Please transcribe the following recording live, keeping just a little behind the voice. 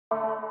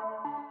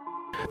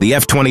The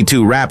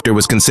F-22 Raptor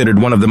was considered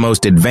one of the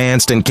most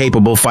advanced and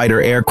capable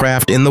fighter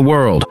aircraft in the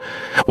world.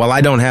 While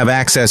I don't have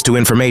access to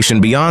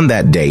information beyond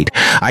that date,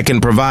 I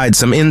can provide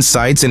some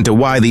insights into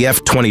why the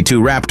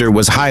F-22 Raptor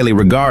was highly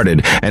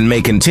regarded and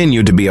may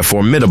continue to be a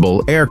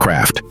formidable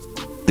aircraft.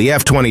 The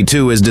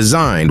F-22 is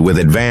designed with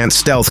advanced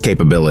stealth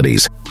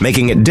capabilities,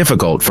 making it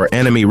difficult for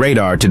enemy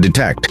radar to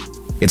detect.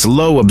 Its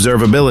low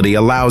observability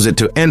allows it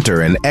to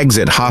enter and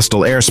exit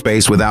hostile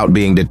airspace without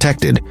being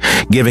detected,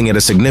 giving it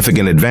a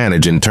significant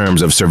advantage in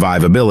terms of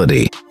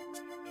survivability.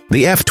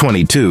 The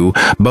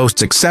F-22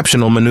 boasts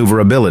exceptional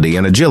maneuverability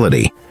and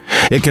agility.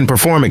 It can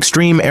perform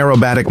extreme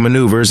aerobatic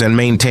maneuvers and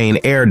maintain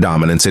air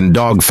dominance in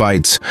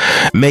dogfights,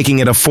 making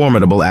it a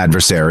formidable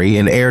adversary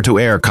in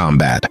air-to-air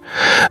combat.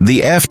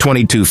 The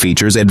F-22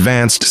 features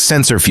advanced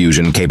sensor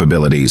fusion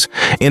capabilities,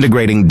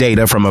 integrating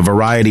data from a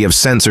variety of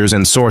sensors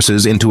and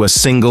sources into a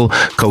single,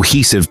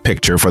 cohesive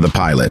picture for the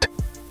pilot.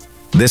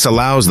 This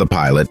allows the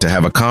pilot to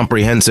have a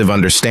comprehensive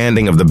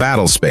understanding of the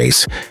battle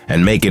space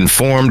and make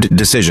informed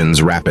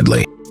decisions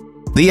rapidly.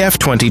 The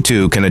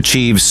F-22 can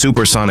achieve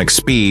supersonic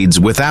speeds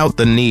without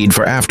the need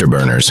for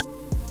afterburners,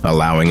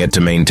 allowing it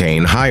to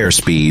maintain higher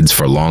speeds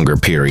for longer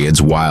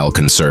periods while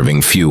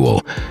conserving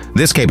fuel.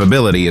 This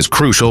capability is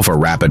crucial for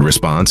rapid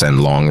response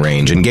and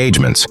long-range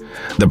engagements.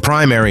 The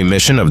primary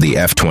mission of the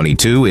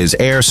F-22 is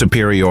air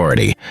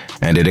superiority,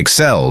 and it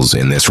excels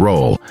in this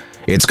role.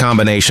 Its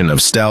combination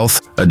of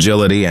stealth,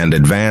 agility, and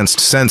advanced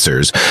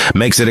sensors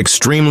makes it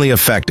extremely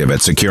effective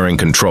at securing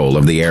control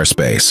of the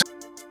airspace.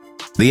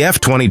 The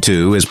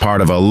F-22 is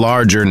part of a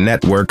larger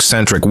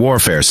network-centric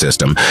warfare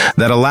system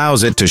that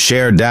allows it to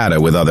share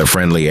data with other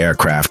friendly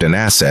aircraft and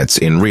assets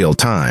in real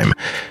time.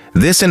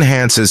 This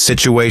enhances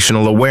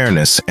situational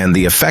awareness and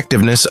the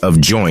effectiveness of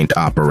joint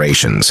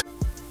operations.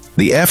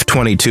 The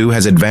F-22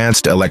 has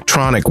advanced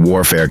electronic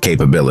warfare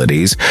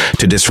capabilities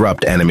to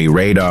disrupt enemy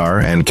radar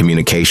and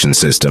communication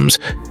systems,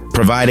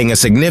 providing a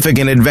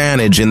significant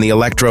advantage in the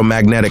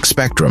electromagnetic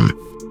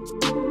spectrum.